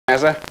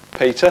Azza,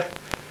 Peter,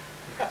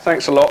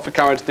 thanks a lot for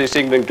coming to this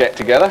England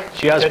get-together.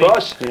 Cheers,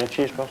 boss. Yeah,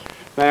 cheers, boss.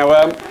 Now,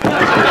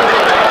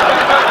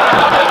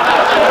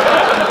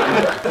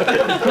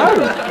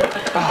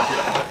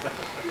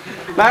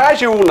 Now,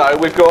 as you all know,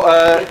 we've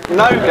got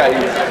no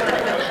games.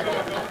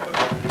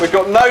 We've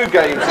got no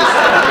games.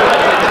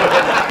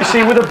 You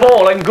see, with a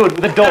ball, I'm good.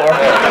 With a door,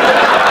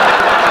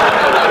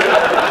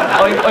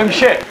 I'm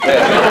shit.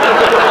 Yeah.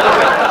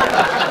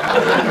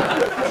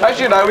 As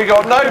you know, we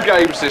got no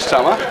games this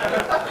summer.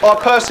 I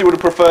personally would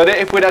have preferred it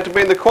if we'd had to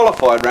be in the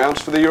qualifying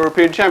rounds for the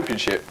European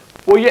Championship.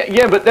 Well,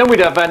 yeah, but then we'd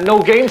have had no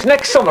games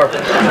next summer.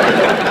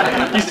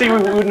 You see, we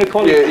wouldn't have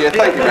qualified. Yeah,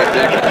 thank you,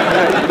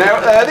 Bennett.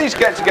 Now, these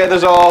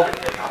get-togethers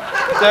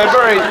they're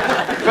very,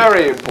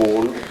 very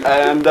important.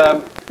 And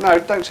no,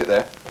 don't sit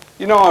there.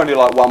 You know I only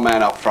like one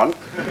man up front.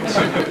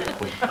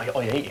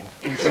 I hate him.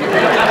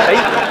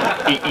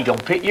 He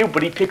don't pick you,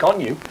 but he pick on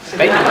you.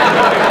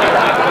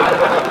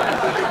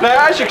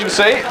 Now, as you can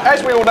see,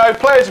 as we all know,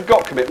 players have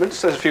got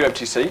commitments. There's a few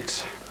empty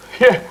seats.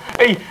 Yeah,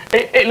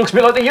 it looks a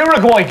bit like the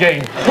Uruguay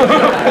game.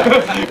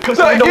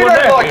 So if you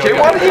don't like it,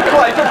 why don't you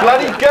play for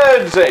bloody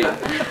Guernsey?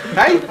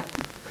 Hey?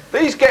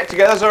 These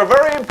get-togethers are a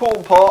very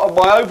important part of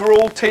my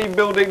overall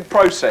team-building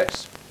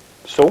process.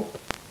 So?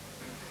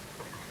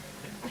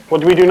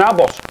 What do we do now,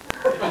 boss?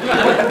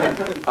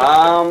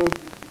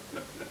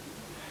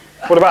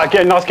 What about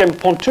getting a nice game of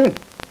pontoon?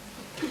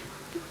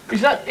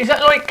 Is that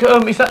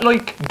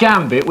like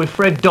Gambit with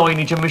Fred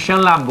Dinage and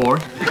Michelle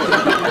Lambourne?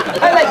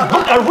 I like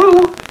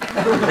Buckaroo.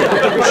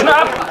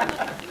 Snap.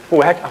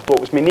 Oh heck, I thought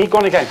it was me knee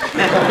gone again.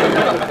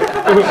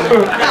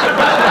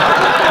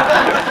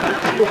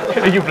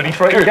 You bloody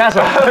frightened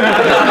Gaza.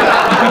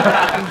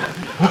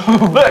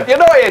 Look, you're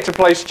not here to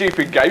play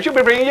stupid games. You'll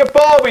be bringing your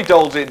Barbie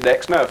dolls in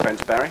next. No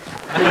offence, Barry.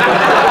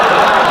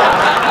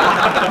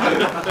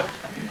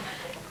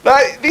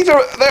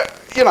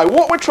 You know,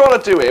 what we're trying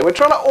to do here, we're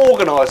trying to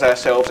organise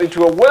ourselves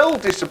into a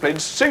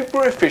well-disciplined,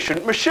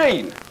 super-efficient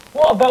machine.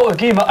 What about a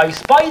game of I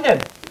Spy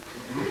then?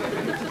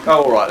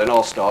 Oh, all right, then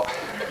I'll start.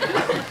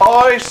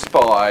 I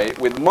spy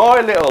with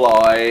my little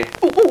eye...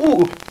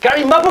 Ooh,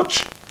 Gary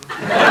Mabbuch!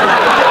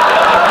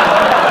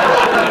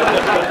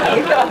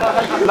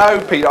 No,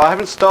 Peter, I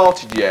haven't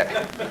started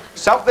yet.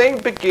 Something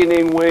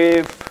beginning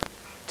with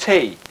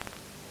T.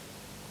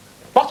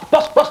 Boss.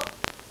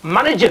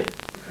 Manager.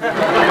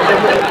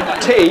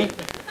 T.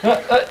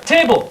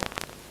 Table.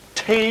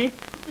 T.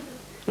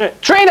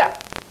 Trainer!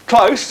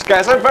 Close,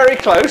 Gazza, very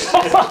close.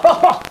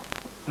 Boss.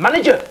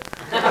 Manager.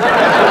 T.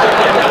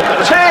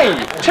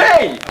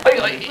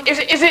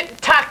 Is it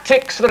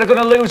tactics that are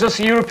going to lose us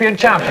the European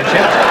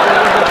Championship?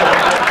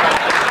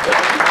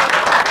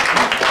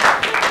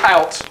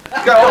 Out.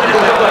 Go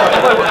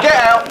on. Get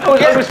out. I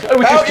was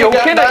just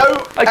joking.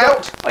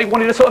 Out. I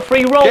wanted a sort of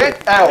free roll.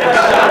 Get out.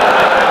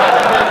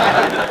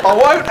 I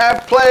won't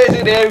have players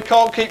in here who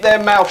can't keep their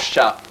mouths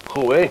shut.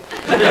 Oh, eh?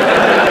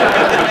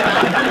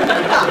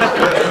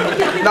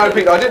 No,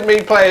 Peter, I didn't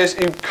mean players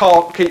who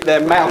can't keep their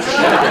mouths shut.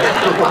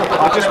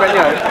 I just meant,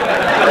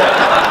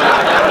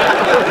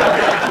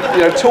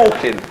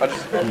 talking.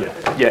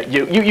 Yeah,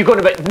 you're going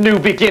about new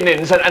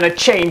beginnings and a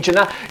change and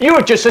that.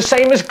 You're just the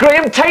same as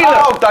Graham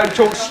Taylor. Oh, don't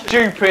talk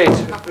stupid.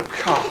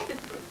 God,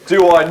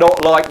 do I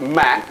not like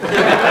Matt?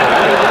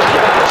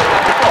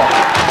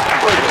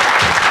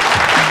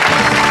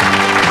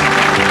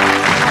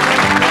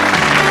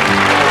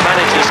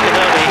 Managers can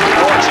only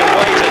watch and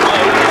wait and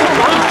hope.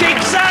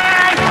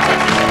 Dixon!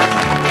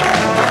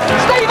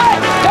 Stephen,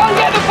 go and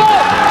get the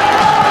ball!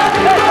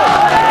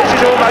 This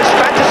is almost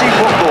fantasy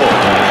football.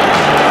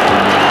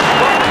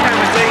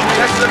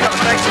 Let's look up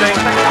the next thing.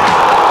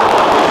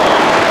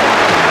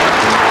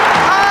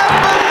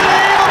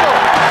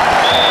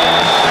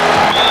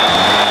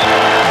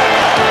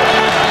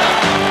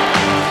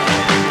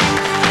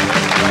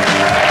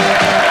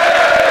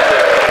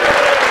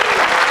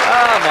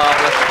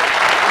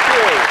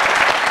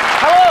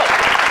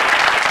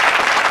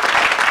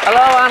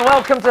 Hello and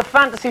welcome to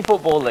Fantasy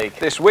Football League.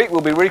 This week we'll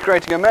be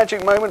recreating a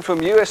magic moment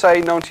from USA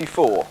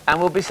 '94. And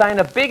we'll be saying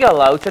a big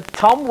hello to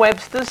Tom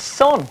Webster's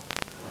son.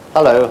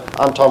 Hello,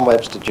 I'm Tom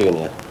Webster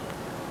Jr.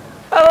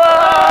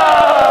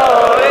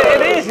 Hello!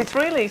 It is, it's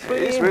really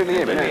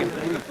him.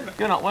 Yeah.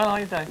 You're not well, are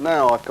you, Dave?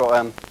 No, I've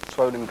got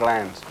swollen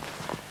glands.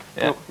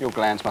 Yeah. Your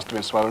glands must have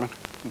been swollen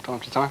from time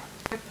to time.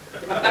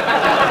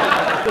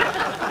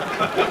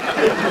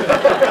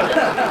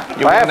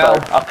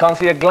 I can't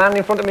see a gland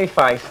in front of me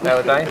face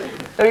nowadays.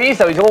 No, he is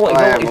though, he's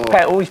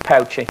always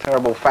pouchy.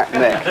 Terrible fat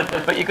neck.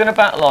 But you're going to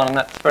battle on and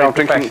that's very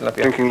professional of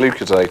you. Drinking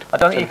Lucozade. I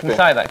don't think you can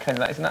say that, can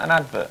you? Isn't that an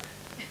advert?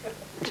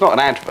 It's not an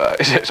advert,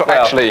 is it? It's not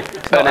actually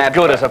it's not as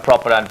good as a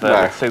proper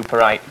advert with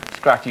Super 8,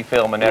 Scratchy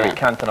Film and Eric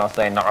Cantona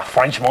saying, not a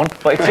Frenchman,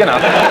 but it's,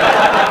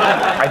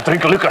 I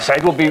drink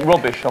Lucozade will be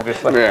rubbish,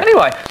 obviously. Yeah.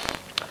 Anyway,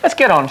 let's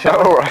get on, shall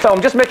we? All right. So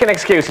I'm just making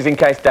excuses in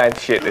case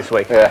Dave's shit this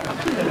week. Yeah.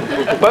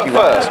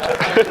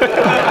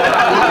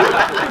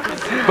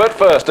 But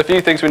first, a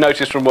few things we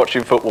noticed from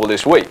watching football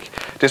this week.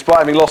 Despite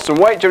having lost some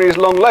weight during his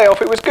long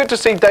layoff, it was good to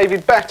see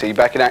David Batty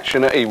back in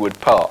action at Ewood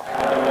Park.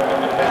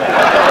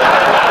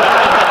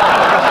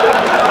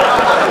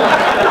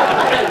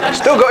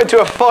 got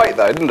into a fight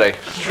though, didn't he?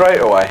 Straight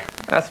away.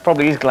 That's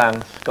probably his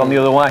glands gone the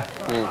other way.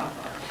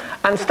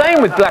 And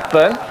staying with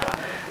Blackburn,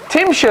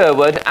 Tim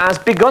Sherwood has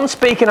begun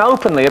speaking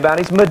openly about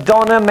his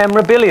Madonna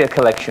memorabilia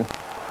collection.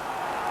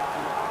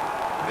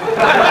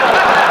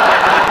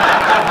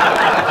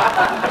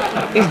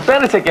 He's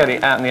better to get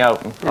it out in the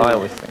open, I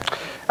always think.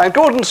 And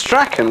Gordon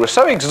Strachan was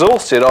so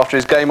exhausted after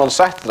his game on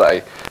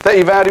Saturday that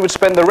he vowed he would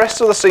spend the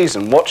rest of the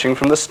season watching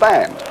from the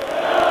stand.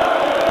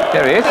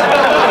 There he is.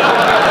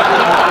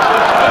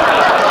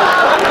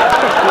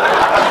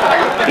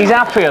 He's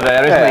happier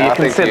there, isn't he? You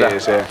consider. He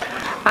is, yeah.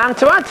 And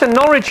to add to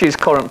Norwich's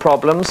current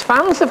problems,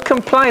 fans have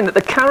complained that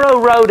the Carrow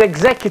Road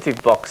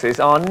executive boxes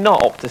are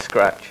not up to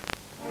scratch.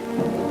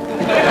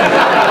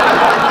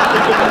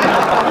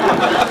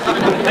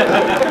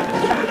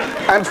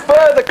 And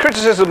further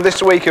criticism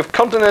this week of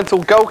continental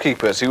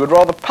goalkeepers who would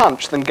rather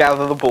punch than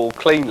gather the ball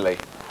cleanly.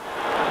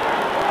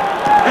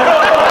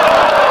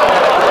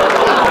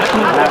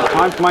 Now,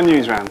 time for my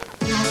news round.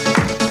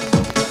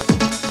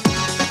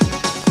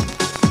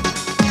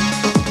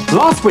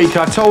 Last week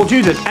I told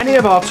you that any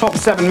of our top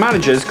 7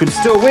 managers could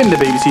still win the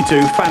BBC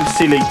Two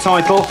Fantasy League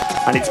title,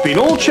 and it's been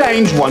all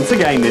changed once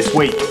again this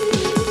week.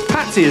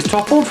 Patsy is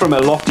toppled from a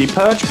lofty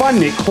perch by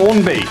Nick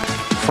Hornby.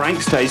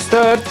 Frank stays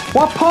 3rd,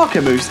 while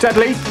Parker moves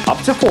steadily up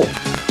to 4th.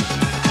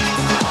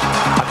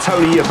 A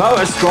Tony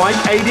Yeboah strike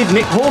aided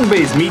Nick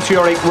Hornby's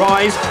meteoric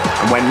rise,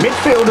 and when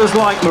midfielders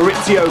like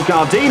Maurizio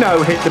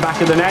Gardino hit the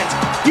back of the net,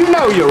 you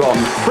know you're on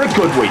for a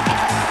good week.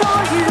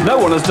 No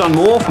one has done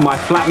more for my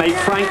flatmate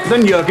Frank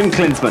than Jurgen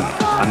Klinsmann.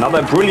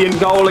 Another brilliant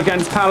goal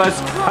against Palace,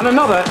 and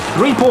another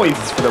 3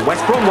 points for the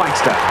West Brom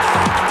Wagster.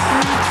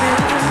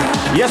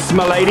 Yes,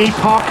 my lady,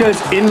 Parker's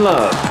in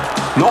love.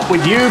 Not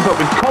with you, but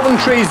with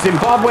Coventry's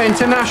Zimbabwe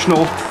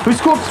international, who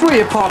scored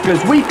 3 of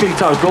Parker's weekly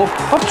total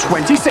of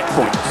 26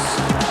 points.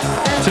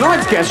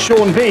 Tonight's guest,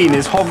 Sean Bean,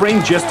 is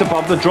hovering just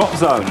above the drop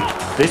zone.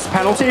 This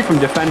penalty from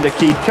defender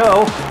Keith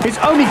Curl, his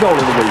only goal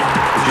of the week,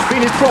 which has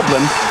been his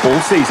problem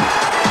all season.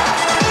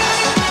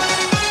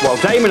 While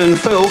Damon and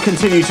Phil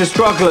continue to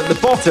struggle at the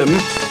bottom,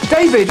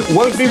 David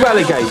won't be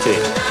relegated.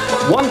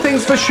 One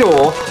thing's for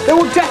sure, there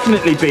will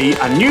definitely be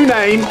a new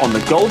name on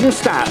the Golden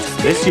Stats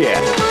this year.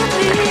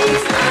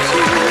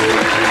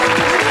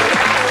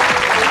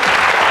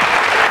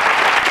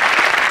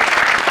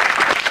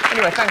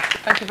 Anyway,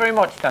 thank you very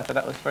much, Tata.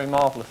 That was very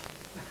marvellous.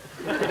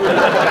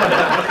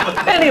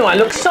 Anyway,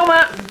 look,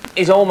 summer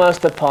is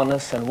almost upon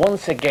us, and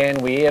once again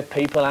we hear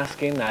people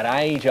asking that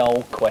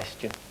age-old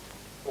question.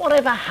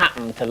 Whatever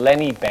happened to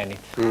Lennie Bennett?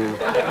 What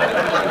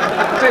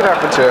did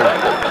happen to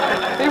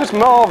him? He was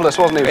marvellous,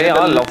 wasn't he? Yeah,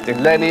 I loved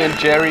him. Lennie and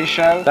Jerry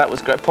show. That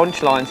was great.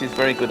 Punchlines, he's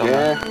very good on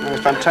that. Yeah,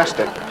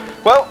 fantastic.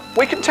 Well,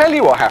 we can tell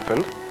you what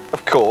happened.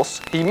 Of course,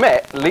 he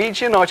met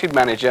Leeds United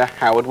manager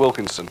Howard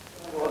Wilkinson.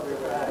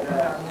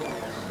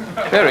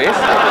 There he is.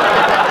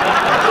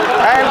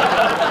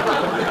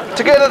 And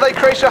together they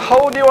created a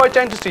whole new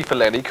identity for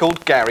Lennie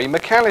called Gary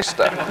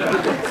McAllister.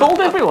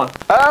 Fooled everyone.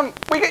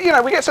 We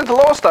get sent a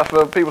lot of stuff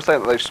of people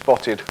saying that they've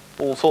spotted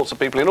all sorts of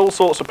people in all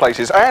sorts of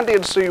places. Andy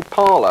and Sue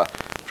Parler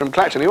from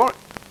Clacton.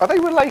 Are they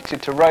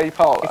related to Ray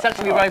Parler? It's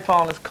actually Ray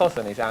Parler's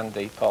cousin, is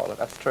Andy Parler.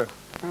 That's true.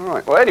 All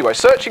right. Well, anyway,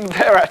 searching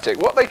their attic,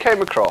 what they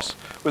came across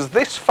was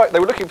this photo. They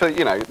were looking for,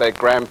 their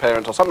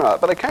grandparents or something like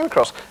that, but they came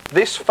across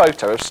this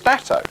photo of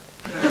Stato.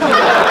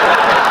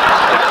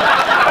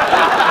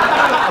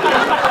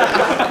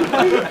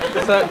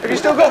 So, have you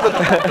still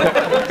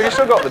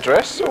got the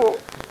dress? Or?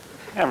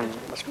 Yeah,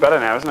 that's better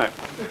now, isn't it?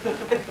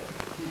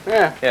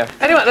 Yeah.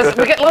 Anyway,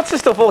 we get lots of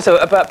stuff also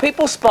about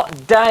people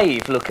spot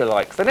Dave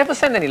lookalikes. They never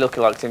send any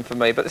lookalikes in for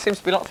me, but there seems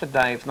to be lots of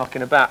Daves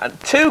knocking about. And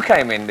 2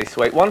 came in this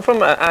week. One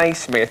from A.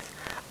 Smith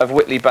of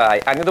Whitley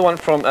Bay, and the other one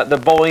from the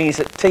boys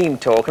at Team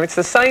Talk. And it's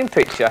the same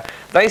picture.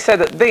 They said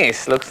that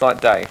this looks like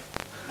Dave.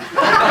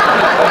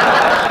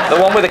 The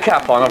one with the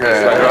cap on,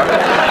 obviously,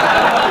 right?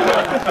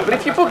 But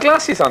if you put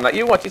glasses on that,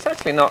 you watch, it's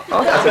actually not.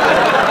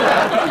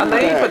 And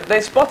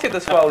they spotted the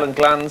swollen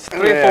glands 3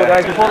 or 4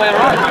 days before they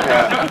arrived.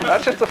 Yeah.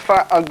 That's just a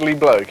fat, ugly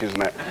bloke,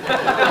 isn't it?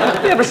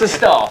 Yeah, but it's a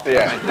start.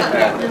 Yeah.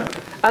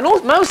 And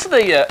most of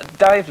the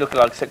Dave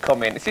lookalikes that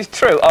come in, this is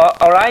true,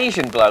 are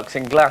Asian blokes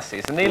in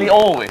glasses, and nearly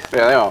always.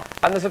 Yeah, they are.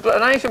 And there's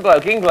an Asian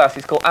bloke in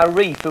glasses called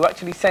Arif who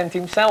actually sent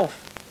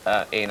himself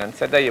in and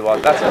said, there you are,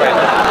 that's great.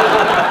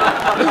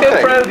 Look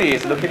how proud he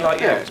is, looking like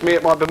you. Yeah, it's me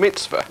at my bar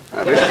mitzvah.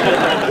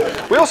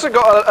 We also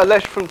got a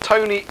letter from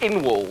Tony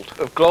Inwald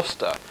of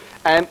Gloucester,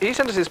 and he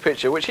sent us his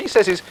picture, which he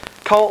says is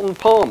Carlton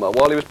Palmer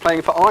while he was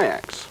playing for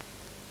Ajax.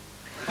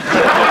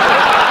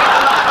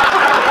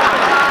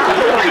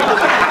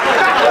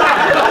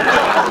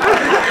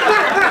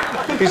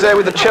 He's there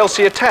with the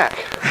Chelsea attack.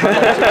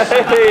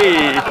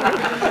 Hey.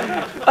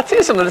 I'll tell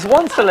you something, there's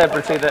one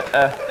celebrity that...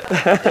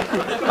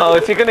 oh,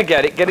 if you're going to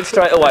get it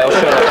straight away, I'll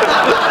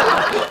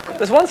show you.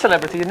 There's one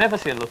celebrity you never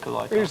see a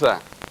lookalike. Who's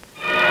that?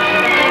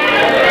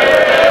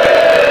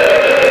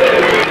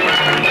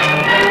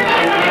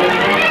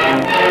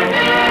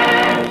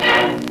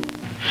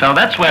 So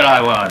that's where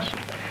I was.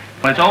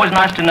 Well, it's always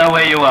nice to know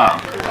where you are.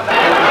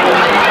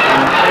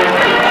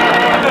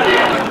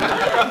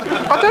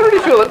 I don't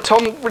really feel that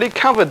Tom really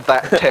covered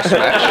that test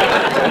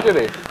match, did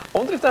he? I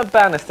wonder if that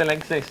banner still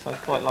exists. I'd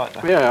quite like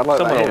that. Yeah, I'd like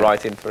Someone that. will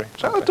write in for it.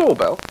 Is that the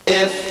doorbell?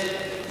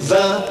 If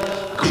the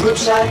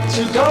group's like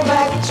to go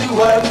back to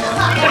work.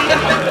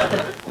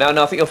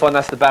 No, I think you'll find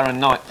that's the Baron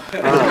Knight.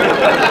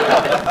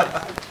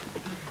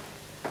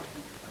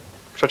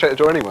 Should I check the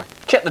door anyway?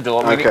 Check the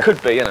door. I mean, it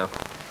could be, you know.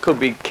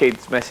 Could be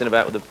kids messing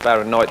about with the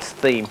Baron Knight's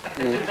theme.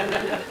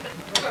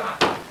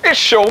 It's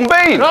Sean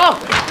Bean! Oh!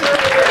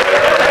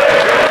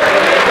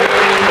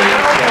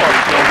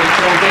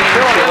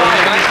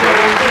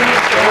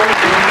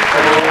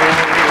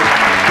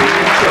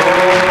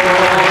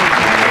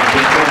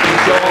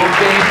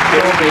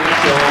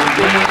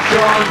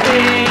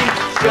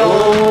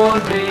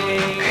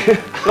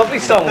 Lovely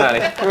song, Lennie.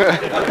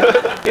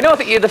 You know, I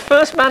think you're the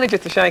first manager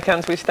to shake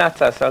hands with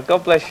Stato, so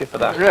God bless you for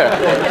that.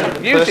 Yeah.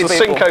 Usually There's a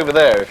sink over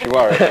there, if you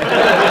worry.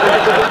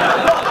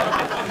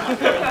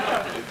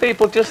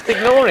 People just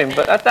ignore him,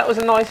 but that was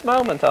a nice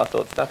moment, I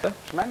thought, Stato.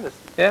 Tremendous.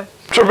 Yeah.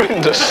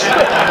 Tremendous.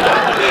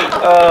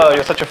 Oh,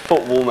 you're such a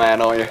football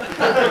man, aren't you?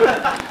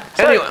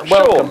 Anyway,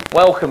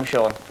 welcome,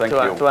 Sean, Thank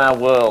you. to our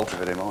world.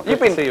 Thank you very much. Good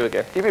to see you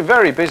again. You've been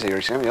very busy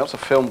recently, haven't you? Lots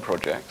of film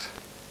projects.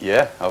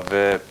 Yeah, I've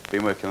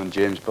been working on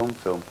James Bond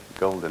film,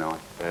 GoldenEye.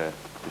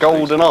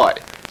 GoldenEye.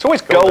 It's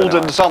always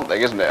golden something,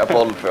 isn't it? A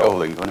Bond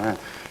film.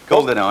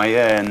 GoldenEye,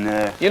 yeah,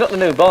 and... You're not the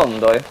new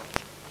Bond, are you?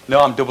 No,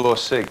 I'm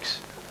 006.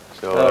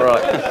 So, All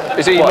right.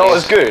 Is he not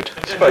as good?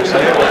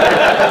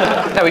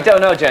 No, we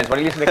don't know, James. Well,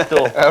 he lives next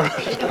door.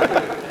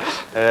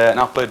 and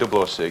I play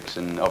 006,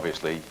 and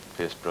obviously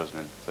Pierce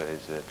Brosnan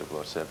plays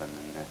 007,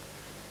 and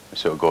we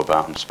sort of go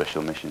about on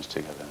special missions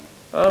together.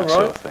 Oh, that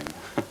sort of thing.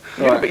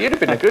 You'd have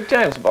been a good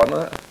James Bond,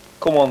 wouldn't it?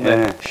 Come on then.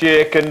 Yeah.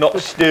 Shaken, not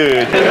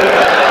stirred.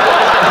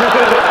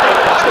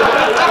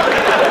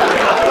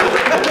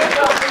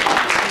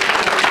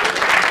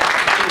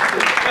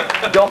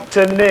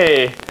 Dr.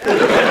 Nee.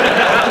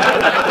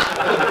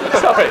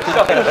 Sorry.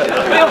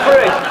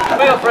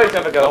 Feel free to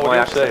have a go at my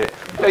accent.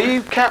 Are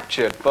you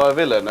captured by a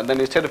villain, and then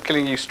instead of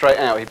killing you straight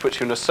out, he puts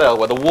you in a cell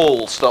where the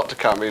walls start to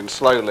come in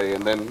slowly,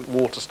 and then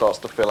water starts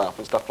to fill up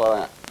and stuff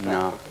like that?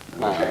 No.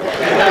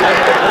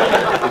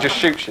 He just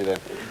shoots you then.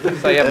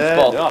 So you haven't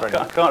spotted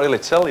I can't really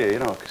tell you, you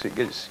know, because it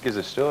gives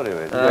a story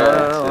with it.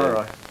 all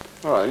right.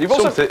 All right. You've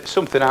also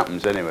something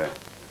happens anyway.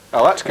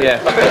 Oh, that's good.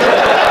 Yeah.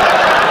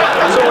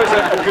 It's always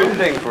a good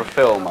thing for a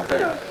film, I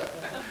think.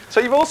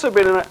 So you've also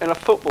been in a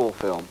football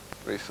film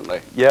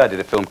recently. Yeah, I did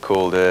a film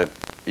called. It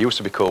used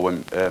to be called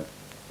When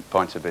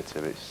Pints of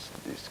Bitter. It's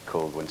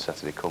called When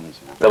Saturday Comes.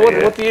 So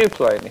what do you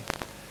play, Lennie?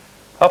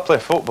 I play a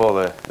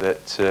footballer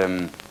that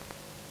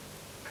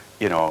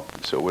you know,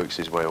 sort of works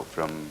his way up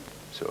from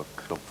sort of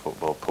club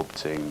football, pub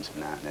teams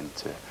and that,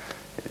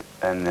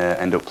 and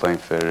end up playing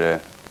for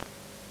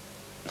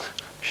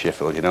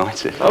Sheffield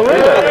United. Oh,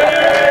 really?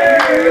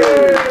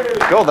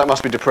 God, that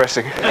must be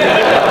depressing.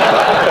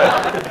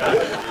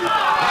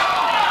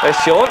 There's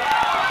Sean.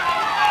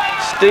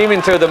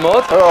 Steaming through the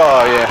mud.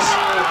 Oh, yes.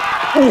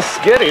 Oof,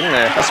 get in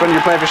there. That's when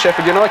you're playing for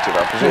Sheffield United,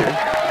 I presume.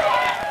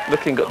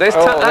 Looking good.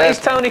 That is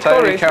Tony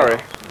Curry.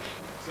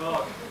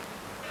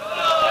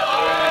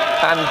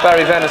 And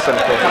Barry Venison.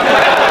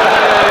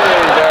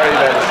 Barry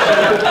Venison.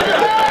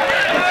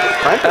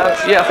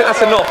 Yeah, I think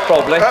that's enough,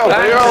 probably. I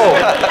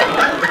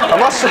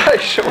must say,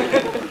 Sean,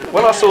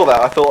 when I saw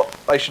that, I thought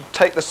they should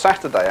take the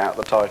Saturday out of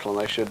the title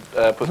and they should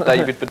put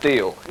David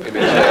Baddiel in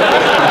it.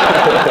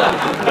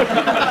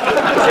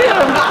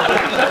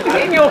 Is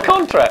it in your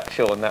contract,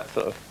 Sean, that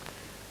sort of?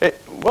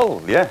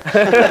 Well, yeah.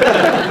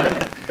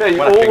 Yeah,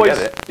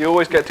 you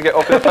always get to get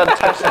off with a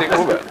fantastic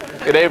woman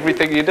in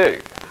everything you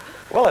do.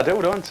 Well, I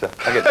do, don't I?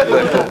 I get to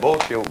play football,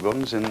 shoot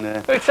guns, and...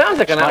 It sounds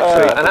like an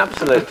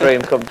absolute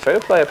dream come true,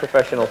 play a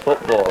professional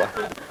footballer.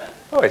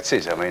 Oh, it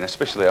is, I mean,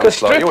 especially... Because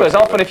strippers,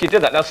 often if you do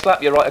that, they'll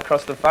slap you right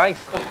across the face.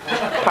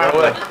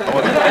 Apparently.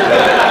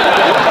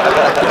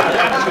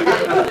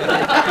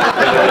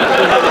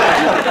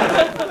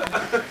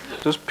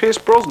 Does Pierce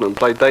Brosnan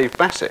play Dave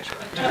Bassett?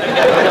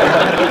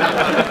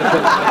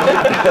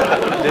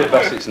 Dave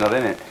Bassett's not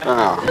in it.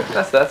 Oh.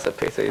 That's a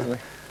pity, isn't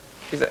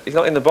he? He's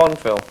not in the Bond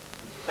film.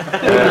 He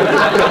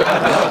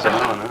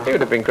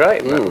would have been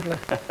great in that, wouldn't he?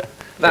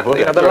 That,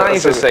 you know, the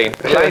laser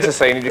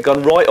scene, he'd have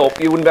gone right up,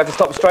 you wouldn't be able to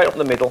stop straight up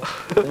the middle.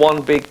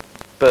 One big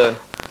burn.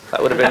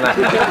 That would have been that.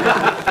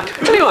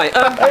 Anyway, I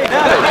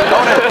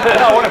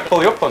want to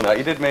pull you up on that.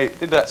 You did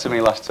that to me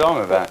last time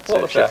about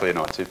Sheffield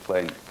United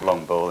playing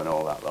long ball and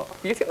all that lot.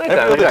 You think they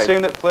Every don't?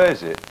 team that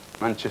plays it,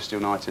 Manchester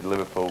United,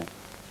 Liverpool,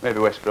 maybe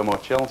West Brom or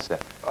Chelsea,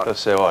 they'll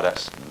say, oh,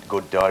 that's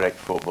good direct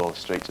football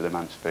straight to the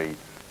man's feet.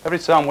 Every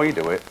time we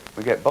do it,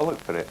 we get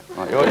bollocked for it.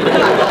 Like you're doing.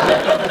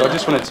 So I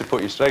just wanted to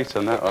put you straight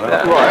on that one.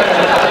 Yeah. Right.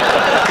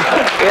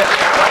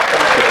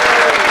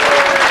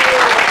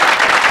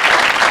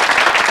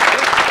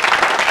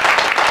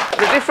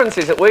 The difference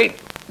is that we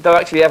don't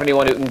actually have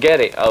anyone who can get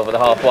it over the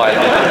halfway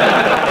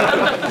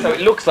line. So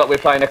it looks like we're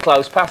playing a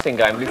close passing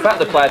game, but in fact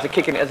the players are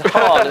kicking it as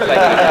hard as they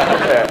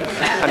can.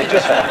 And it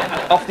just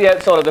off the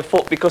outside of the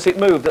foot because it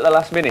moved at the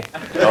last minute.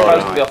 It's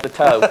supposed to be off the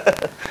toe.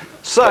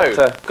 So,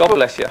 but, God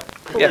bless you.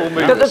 Yeah.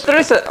 There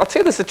is I'll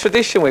tell you, there's a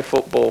tradition with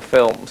football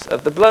films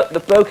of the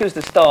bloke who's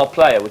the star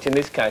player, which in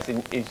this case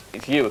is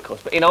you, of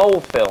course, but in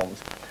old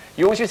films,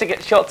 you always used to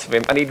get shots of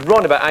him and he'd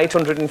run about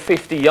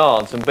 850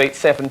 yards and beat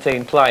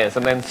 17 players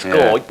and then score.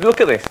 Yeah.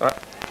 Look at this. Right?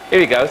 Here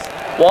he goes.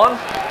 1,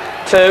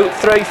 2,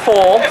 3,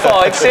 4,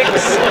 5,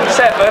 6,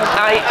 7,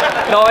 8,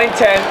 9,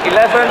 10,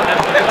 11,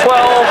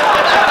 12,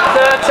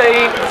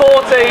 13,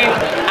 14,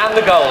 and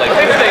the goalie.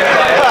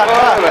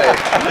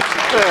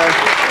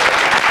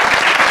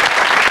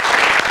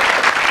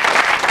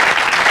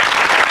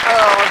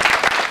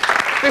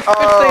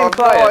 15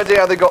 players. Oh, no idea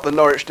how they got the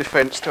Norwich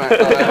defence to act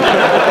like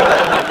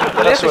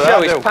that. He had to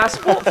show his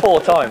passport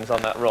 4 times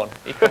on that run.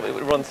 He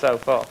couldn't run so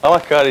far. I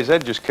like how his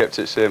head just kept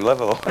at the same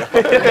level.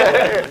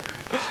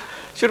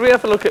 Should we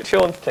have a look at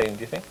Sean's team, do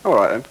you think? All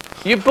right, then.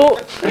 You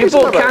bought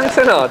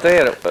Cantona,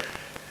 did you?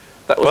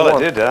 That was well, I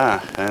did,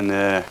 and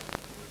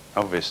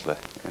obviously,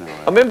 you know.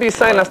 I remember you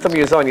saying last time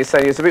you was on, you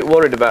said you was a bit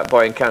worried about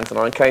buying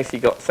Cantona in case he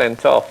got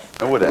sent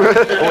off. I would have.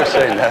 Always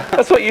saying that.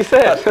 That's what you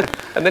said.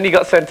 And then he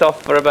got sent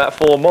off for about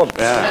 4 months.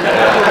 Yeah.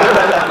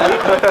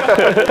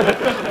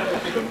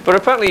 But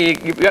apparently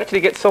you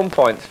actually get some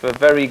points for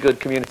very good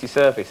community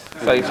service.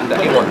 So you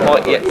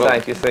might yet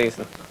save your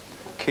season.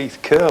 Keith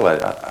Curley,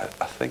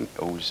 I think,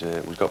 who's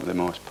got the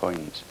most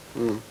points.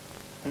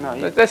 No,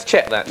 let's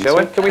check that, shall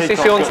we? Can we see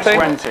Sean's team?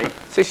 20.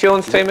 See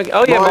Sean's team again?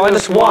 Oh yeah, -1.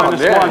 -1,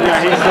 yeah,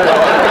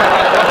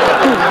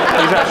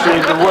 he's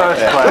actually the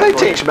worst player. They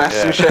teach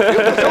maths in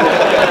Sheffield.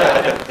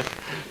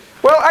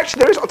 Well,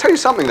 actually, I'll tell you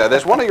something though.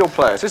 There's one of your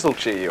players, this will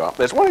cheer you up.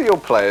 There's one of your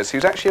players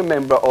who's actually a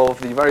member of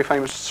the very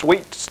famous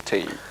Sweets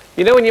team.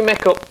 You know when you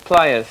make up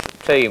players'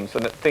 teams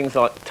and things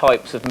like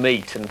types of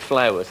meat and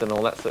flowers and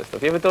all that sort of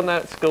stuff? You ever done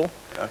that at school?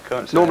 I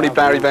can't say. Normally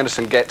Barry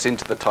Venison gets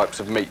into the types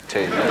of meat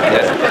team.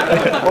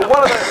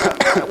 Well,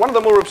 one of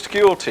the more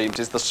obscure teams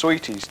is the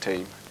Sweeties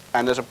team,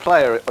 and there's a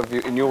player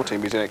in your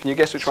team who's in it. Can you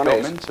guess which one it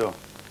is? Minto.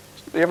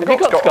 You haven't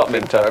got Scott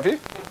Minto, have you?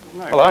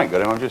 No. Well, I ain't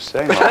got him. I'm just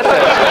saying.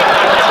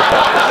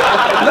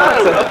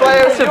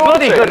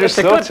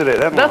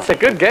 That's a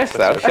good guess,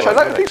 though. Actually, I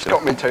don't think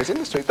Scott Minto's in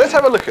the Sweeties. Let's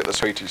have a look at the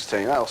Sweeties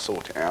team. That'll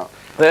sort it out.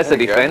 There's the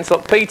defence.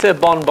 Look, Peter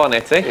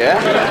Bonbonetti. Yeah.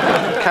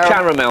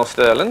 Caramel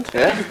Sterland.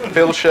 Yeah.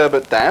 Phil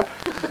Sherbert Dab.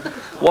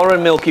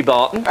 Warren Milky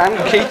Barton. And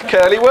Keith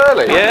Curly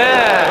Whirly.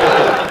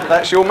 Yeah.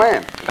 That's your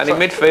man. And in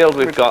midfield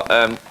we've got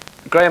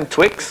Graham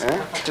Twix.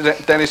 Yeah.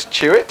 Dennis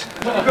Chewett.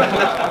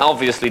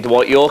 Obviously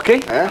Dwight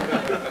Yorkie. Yeah.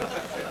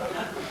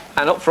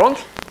 And up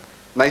front,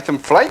 Nathan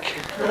Flake.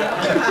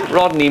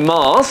 Rodney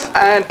Mars.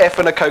 And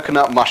effing a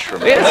coconut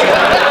mushroom. Yes.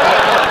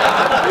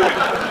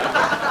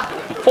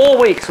 4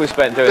 weeks we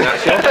spent doing that,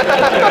 Sean.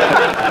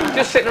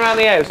 Just sitting around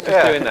the house,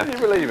 doing that. Can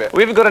you believe it?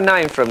 We've even got a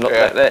name for him, look,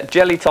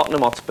 Jelly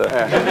Tottenham Hotspur.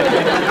 Yeah.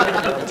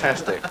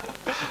 Fantastic.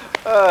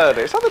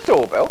 Is that the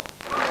doorbell?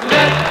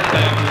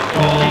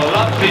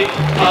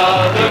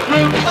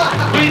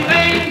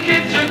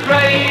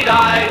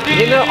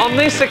 You know, on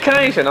this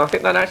occasion, I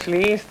think that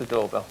actually is the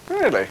doorbell.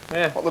 Really?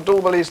 Yeah. What, the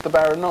doorbell is the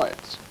Barrow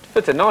Knights?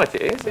 For tonight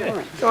it is, yeah.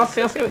 Right. So I'll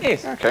see what it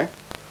is. Okay.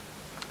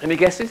 Any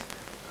guesses?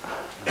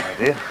 No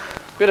idea.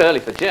 Bit early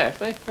for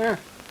Jeff, eh? Yeah.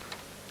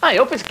 Hey,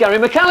 up, it's Gary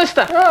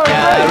McAllister. Oh,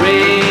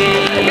 Gary!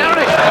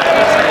 Gary!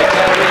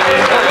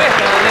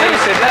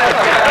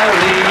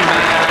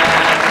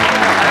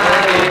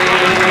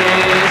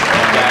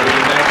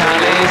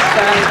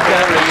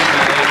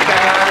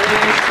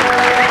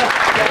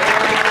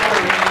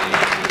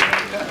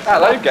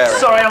 Hello, Gary.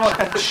 Sorry, I'm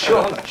a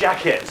short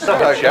jacket.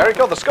 Hello, Gary.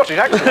 God, the Scottish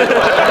accent.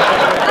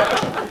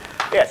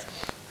 Yes.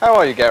 How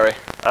are you, Gary?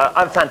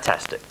 I'm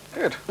fantastic.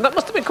 Good. That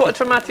must have been quite a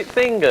traumatic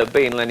thing,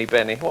 being Lennie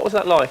Benny. What was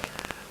that like?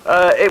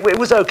 It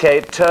was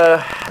okay.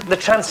 The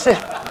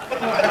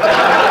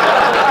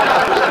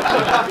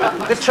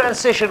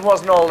transition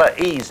wasn't all that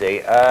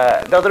easy.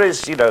 Now there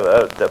is, you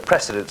know, the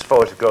precedence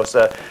for it. Of course,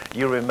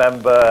 you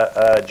remember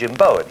Jim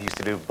Bowen. He used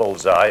to do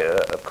Bullseye.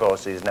 Of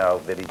course, he's now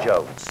Vinnie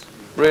Jones.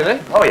 Really?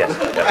 Oh yes.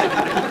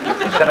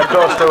 Then of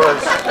course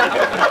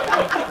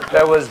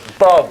there was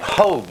Bob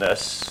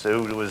Holness,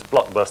 who was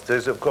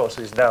Blockbusters. Of course,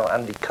 he's now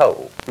Andy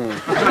Cole.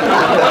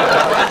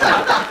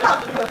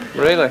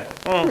 Really?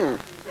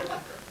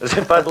 As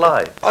if I'd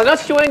lie. I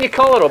noticed you wearing your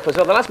collar up as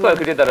well. The last bloke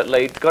who did that at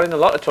Leeds got in a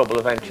lot of trouble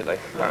eventually.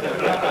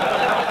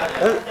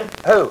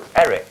 Who?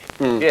 Eric?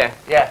 Yeah.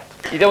 Yeah.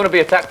 You don't want to be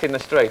attacked in the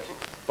street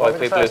by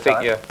people who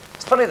think you're...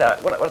 It's funny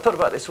that, when I thought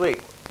about it this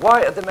week,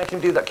 why are they making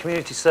him do that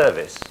community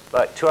service,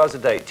 like 2 hours a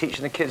day,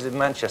 teaching the kids in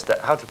Manchester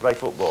how to play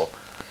football?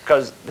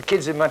 Because the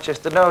kids in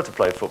Manchester know how to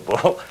play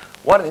football.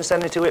 Why don't you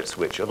send him to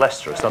Ipswich or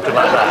Leicester or something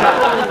like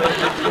that?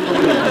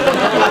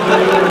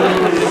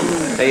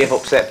 Now you've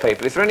upset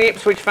people. Is there any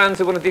Ipswich fans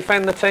who want to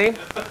defend the team?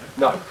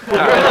 No.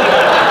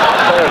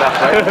 Fair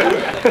enough,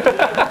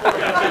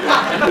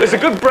 mate. There's a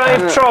good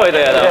brave try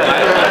there, though,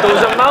 mate. There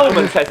was a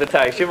moment's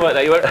hesitation, weren't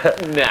there? You went,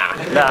 nah.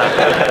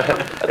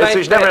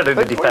 Ipswich never had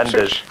any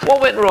defenders. What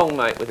went wrong,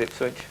 mate, with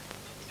Ipswich?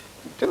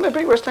 Didn't they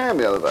beat West Ham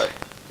the other day?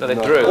 No, they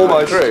drew.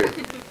 Almost drew.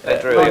 They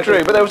drew. They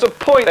drew, but there was a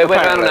point. They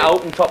went round an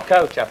open top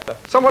coach after.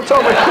 Someone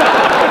told me.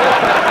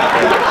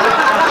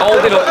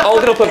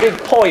 holding up a big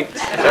point.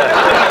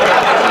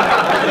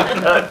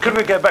 Could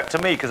we go back to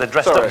me, because I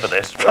dressed up for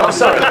this? Oh,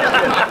 sorry.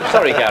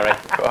 Sorry, Gary.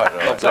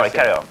 Sorry,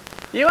 carry on.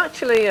 You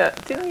actually,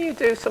 didn't you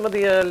do some of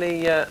the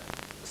early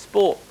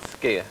sports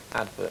gear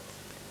adverts?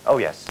 Oh,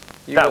 yes.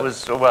 That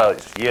was, well,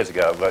 it's years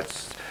ago,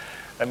 but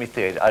let me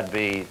think, I'd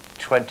be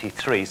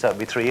 23, so that'd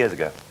be 3 years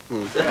ago.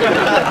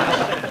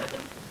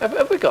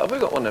 Have we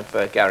got one of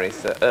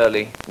Gary's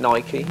early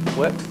Nike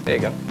works? There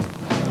you go.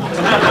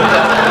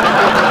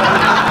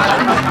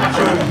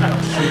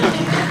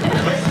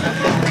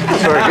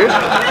 That's very good.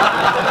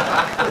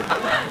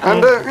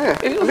 And yeah,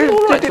 Is it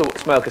all right to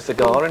smoke a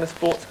cigar in a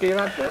sports gear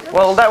advert?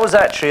 Well, that was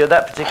actually, at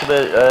that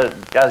particular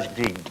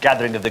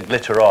gathering of the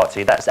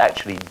glitterati, that's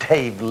actually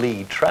Dave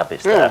Lee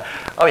Travis there.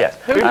 Oh, yes.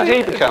 Who did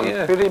he become?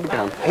 Who did he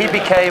become? He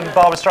became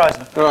Barbara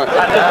Streisand. Right.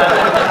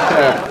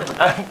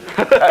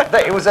 And,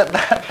 it was at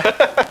that...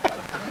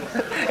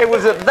 It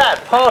was at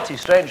that party,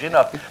 strangely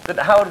enough, that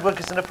Howard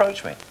Wilkinson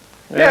approached me.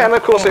 Yeah, and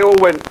of course it all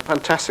went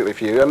fantastically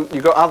for you.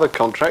 You got other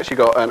contracts. You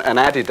got an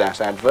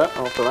Adidas advert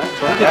after that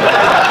as well.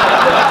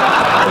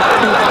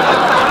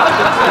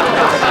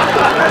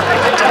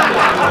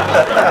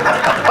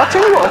 I'll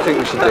tell you what I think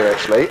we should do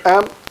actually.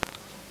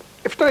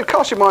 If you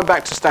cast your mind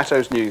back to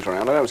Stato's news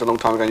round, I know it was a long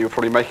time ago and you were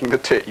probably making the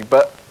tea,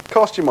 but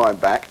cast your mind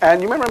back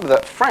and you may remember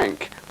that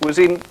Frank was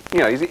in, you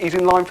know, he's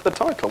in line for the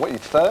title. What, are you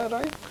third,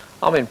 are you?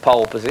 I'm in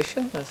pole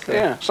position.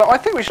 Yeah, so I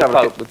think we should have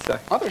a look would say. I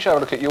think we should have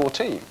a look at your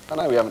team. I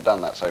know we haven't done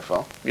that so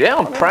far. Yeah,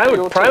 I'm proud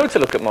to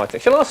look at my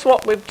team. Shall I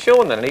swap with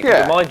Sean then and he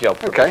can do my job?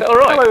 Okay. Is that all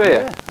right? Come over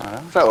here.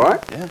 Yeah. Is that all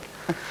right? Yeah.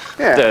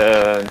 Yeah.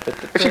 Dun, dun,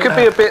 dun, if you could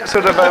be a bit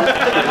sort of...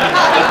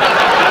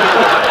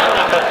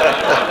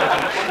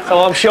 So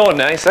I'm Sean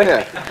now, you see?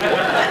 Yeah.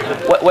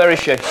 Where is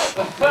she?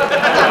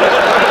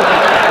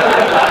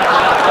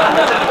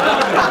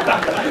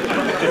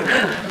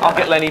 I'll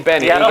get Lennie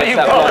Bennett. Yeah, he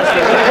gets that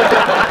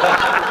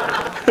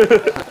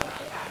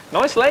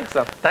nice legs,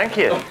 though. Thank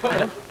you.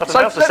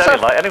 Nothing else to say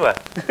like anyway.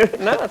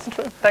 No, that's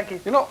true. Thank you.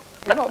 You're not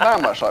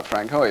that much like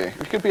Frank, are you? If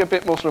you could be a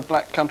bit more sort of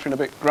black country and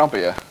a bit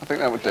grubbier, I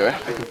think that would do it.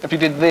 If you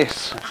did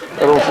this,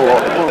 an awful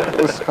lot,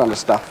 this kind of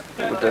stuff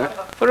would do it.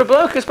 For a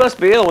bloke who's supposed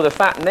to be ill with a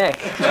fat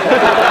neck.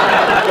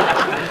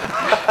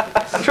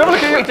 What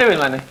are you doing,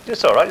 Lennie?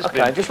 Just all right.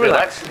 Just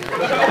relax.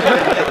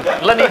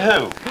 Lennie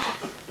who?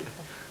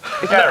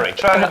 Gary,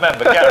 try and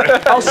remember, Gary.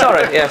 Oh,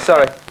 sorry, yeah,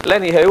 sorry.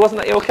 Lennie who? Wasn't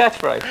that your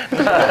catchphrase?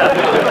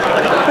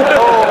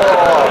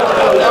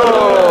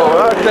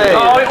 Okay.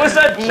 Oh, it was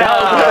a no.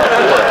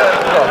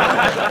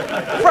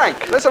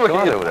 Frank, let's have a look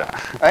at you.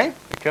 Eh?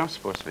 I'm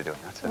supposed to be doing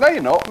that. No,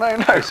 you're not. No.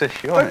 It's a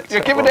Sean.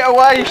 You're giving it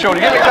away, Sean.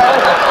 You're giving it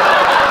away.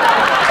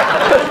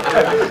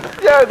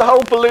 Yeah, the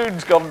whole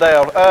balloon's gone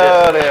down.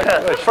 Oh,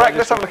 dear. Frank,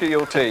 let's have a look at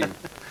your team.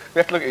 We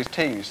have to look at his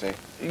team, you see.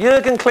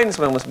 Jurgen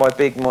Klinsmann was my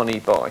big money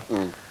boy.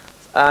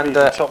 And he's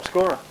the top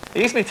scorer.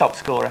 He used to be top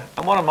scorer,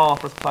 and what a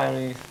marvellous player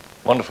he is.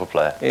 Wonderful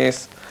player.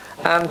 Yes.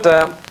 And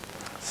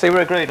see,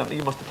 we're agreed on that.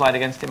 You must have played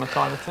against him a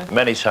time or two.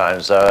 Many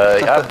times. I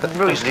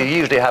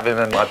usually have him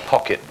in my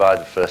pocket by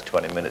the first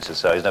 20 minutes or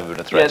so. He's never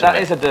been a threat to me. Yeah,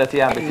 that is a dirty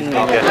habit.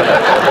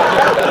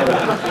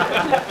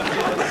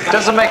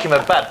 Doesn't make him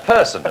a bad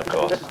person, of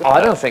course.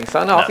 I don't think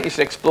so. No, I think you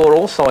should explore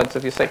all sides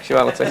of your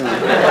sexuality.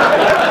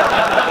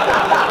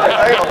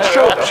 Hang on,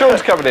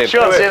 Sean's coming in.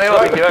 Sean's in here.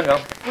 Hang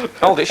on.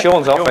 Hold it,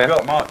 Sean's off here. You've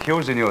got Mark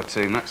Hughes in your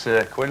team. That's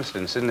a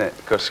coincidence, isn't it?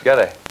 Because,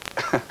 Gary,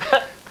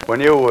 when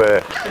you...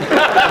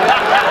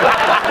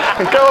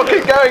 Go on,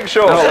 keep going,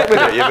 Sean.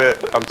 No,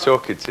 I'm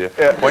talking to you.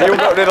 Yeah. When you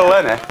got rid of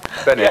Lennie,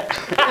 Bennett...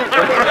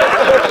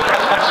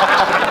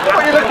 What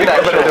are you looking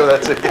at? What are you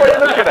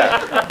looking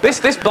at? This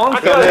Bond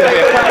film.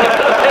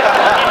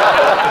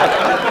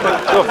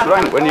 So,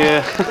 Frank, when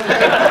you...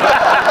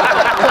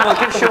 Come on,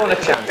 give Sean a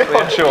chance. Come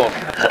on, Sean.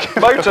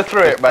 Motor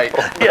through it, mate.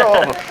 Come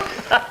on.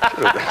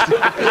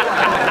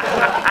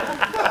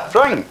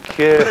 Frank...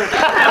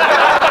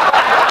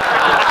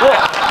 What?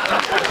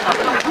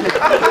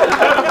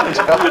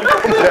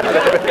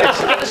 Get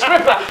the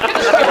stripper!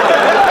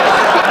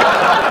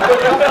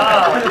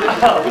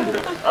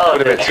 Oh,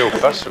 a bit too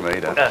fast for me,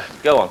 then.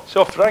 Go on.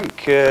 So,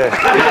 Frank, you've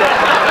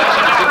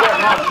got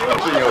Mark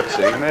Hughes in your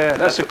team.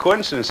 That's a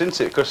coincidence, isn't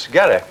it? Because,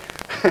 Gary,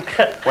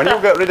 when you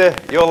got rid of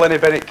your Lennie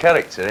Bennett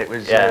character, it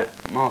was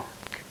Mark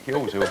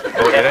Hughes who bought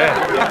your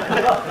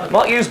hair.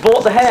 Mark Hughes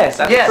bought the hair.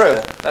 That's true.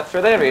 That's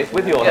true. There he is,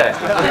 with your hair.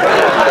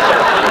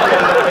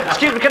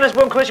 Excuse me, can I ask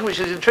one question which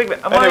is intriguing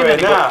me? Anyway,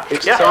 now,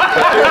 it's time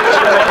for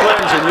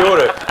planes in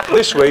Europe.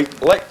 This week,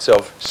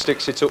 Lektov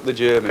sticks it up the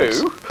Germans.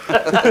 Who?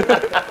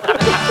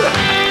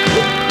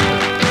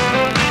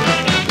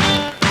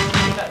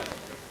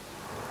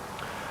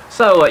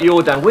 So,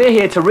 Jordan, we're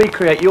here to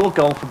recreate your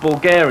goal for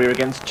Bulgaria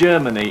against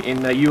Germany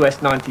in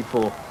US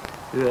 '94.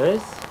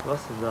 US?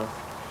 What's that?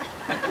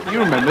 You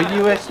remember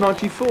US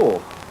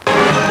 94?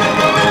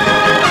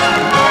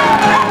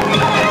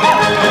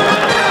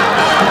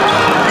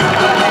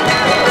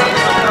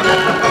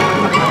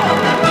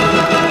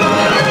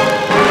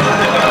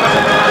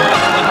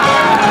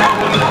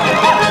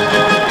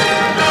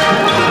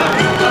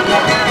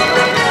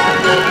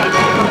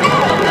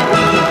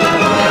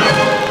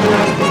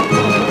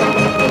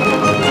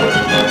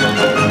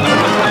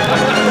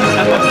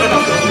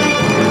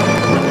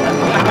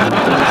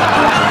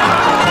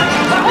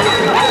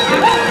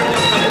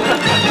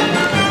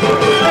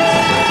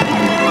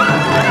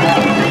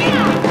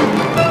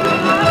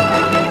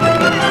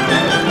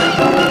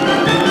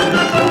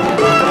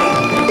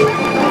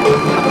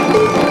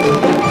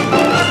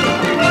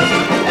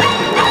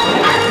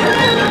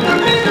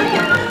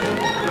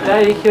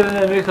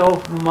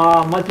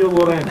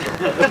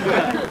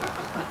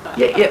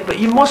 Yeah, but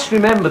you must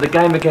remember the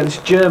game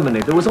against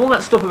Germany. There was all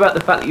that stuff about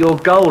the fact that your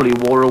goalie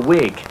wore a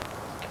wig.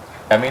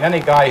 I mean, any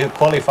guy who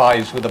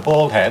qualifies with a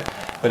bald head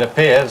but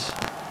appears,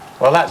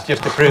 well, that's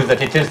just to prove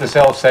that it is the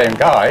self-same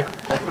guy.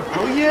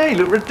 Oh yeah, you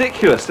look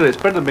ridiculous. Still, it's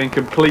better than being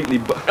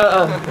completely...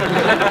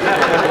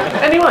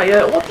 Anyway,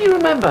 what do you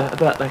remember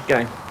about that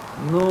game?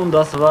 Nun,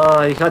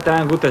 ich hatte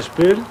ein gutes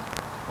Spiel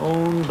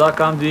und da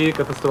kam die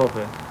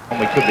Katastrophe. And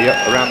we could be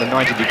up around the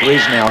 90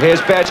 degrees now. Here's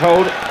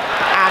Berthold,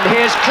 and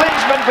here's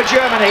Klinsmann for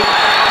Germany.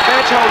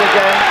 Berthold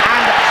again,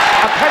 and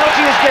a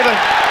penalty is given.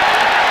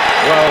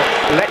 Well,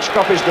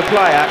 Lechkov is the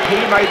player. He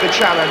made the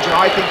challenge, and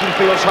I think he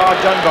feels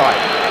hard done by.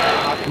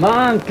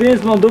 Mann,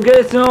 Klinsmann, du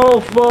gehst nur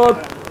auf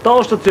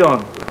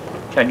Tauschstation.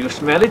 Can you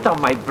smell it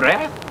on my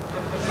breath?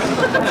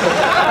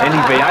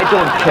 Anyway, I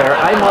don't care.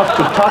 I'm off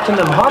to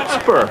Tottenham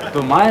Hotspur.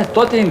 Du meinst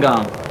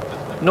Tottenham?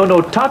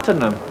 No,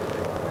 Tottenham.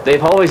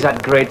 They've always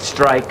had great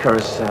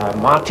strikers.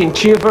 Martin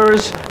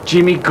Chivers,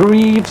 Jimmy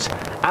Greaves,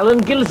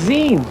 Alan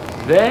Gilzine.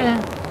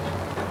 Wer?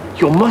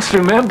 You must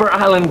remember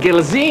Alan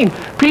Gilzine.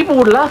 People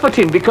would laugh at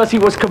him because he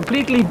was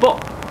completely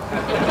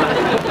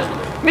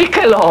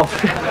Mikhailov.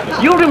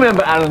 You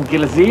remember Alan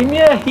Gilzine,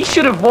 yeah? He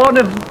should have won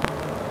a...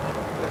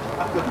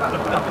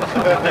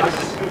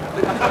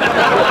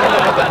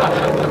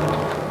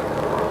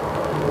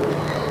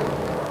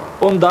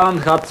 Und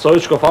dann hat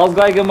Stoichkov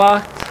Ausgleich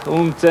gemacht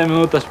und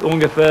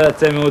ungefähr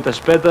 10 Minuten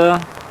später,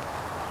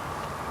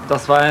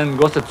 das war ein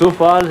großer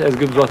Zufall, es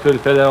gibt so viele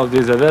Fälle auf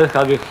dieser Welt,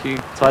 habe ich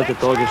das zweite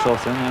Tor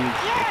geschossen. Und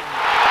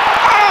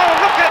Oh,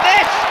 look at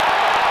this!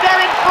 They're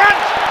in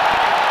front!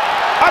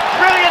 A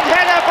brilliant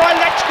header by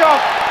Lechkov!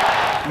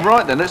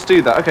 Right then, let's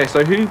do that. Okay,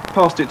 so who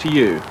passed it to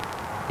you?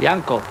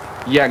 Yankov.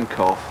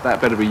 Yankov.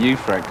 That better be you,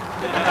 Frank.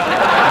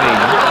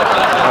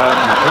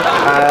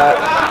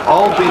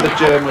 I'll be the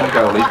German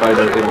goalie,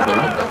 Bodo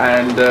Ilgner,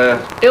 and...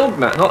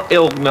 Ilgner, not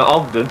Ilgner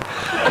Ogden.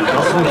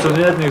 Das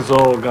funktioniert nicht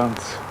so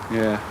ganz.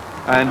 Yeah.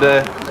 And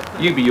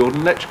you be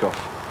Jordan Lechkov.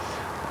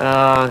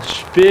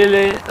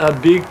 Spiele a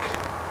big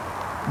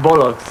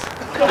bollocks.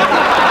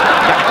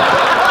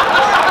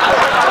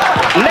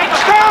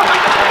 Lechkov!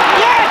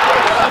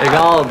 Yes!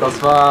 Egal,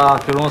 das war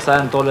für uns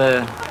eine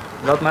tolle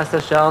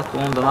Weltmeisterschaft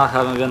und danach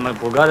haben wir nach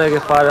Bulgarien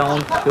gefahren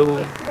und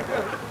viel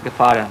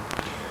gefahren.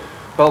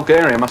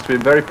 Bulgaria must have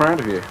been very proud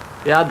of you.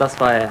 Ja, das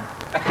war er.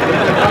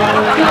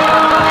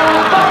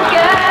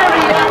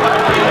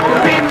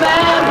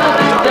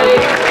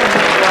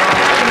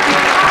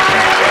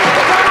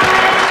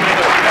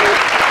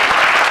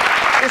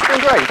 It's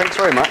been great, thanks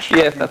very much.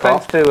 Yeah,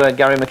 thanks to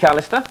Gary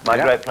McAllister. My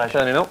great pleasure.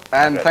 Turning up.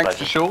 And thanks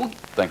to Sean.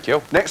 Thank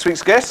you. Next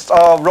week's guests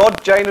are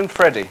Rod, Jane and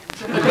Freddie.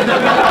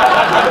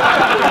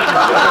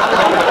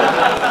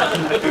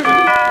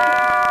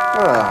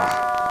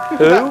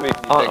 Who?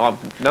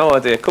 I've no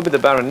idea. Could be the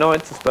Baron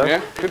Knights, I suppose.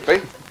 Yeah, could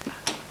be.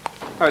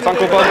 Oh, it's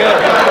Uncle Bulgaria.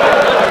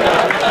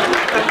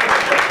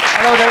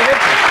 Hello, David.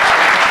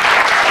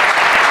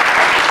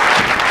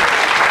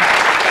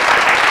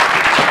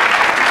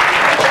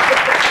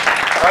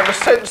 I have a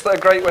sense that a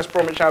great West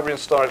Bromwich Albion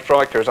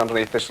striker is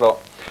underneath this lot.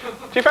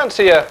 Do you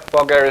fancy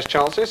Bulgaria's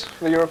chances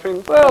for the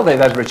European? Well, they've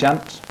every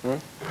chance.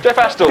 Jeff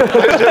Astle, ladies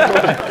and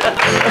gentlemen.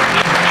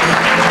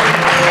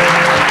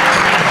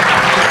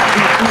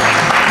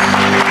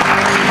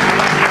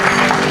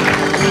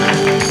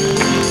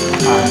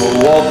 I'm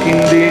walking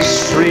these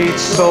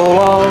streets so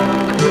long,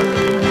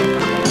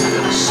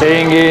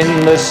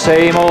 singing the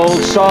same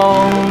old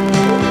song.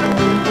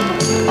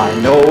 I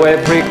know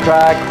every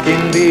crack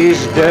in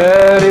these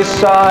dirty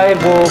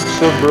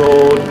sidewalks of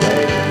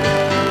Broadway,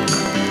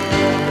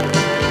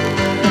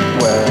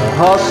 where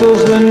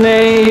hustle's the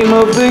name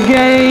of the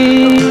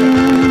game.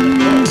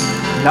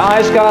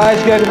 Nice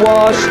guys get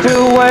washed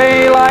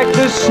away like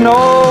the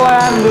snow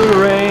and the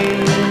rain.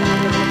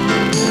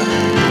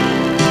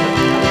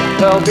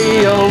 There'll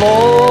be a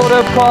load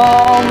of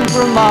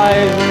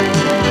compromising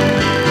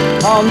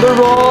on the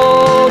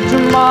road to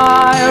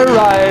my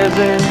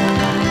horizon,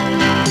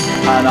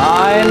 and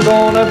I'm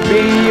gonna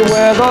be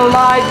where the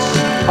lights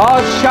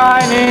are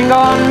shining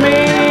on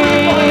me,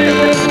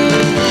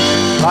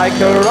 like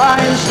a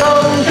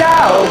rhinestone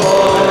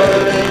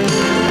cowboy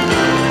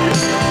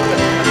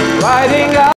riding out.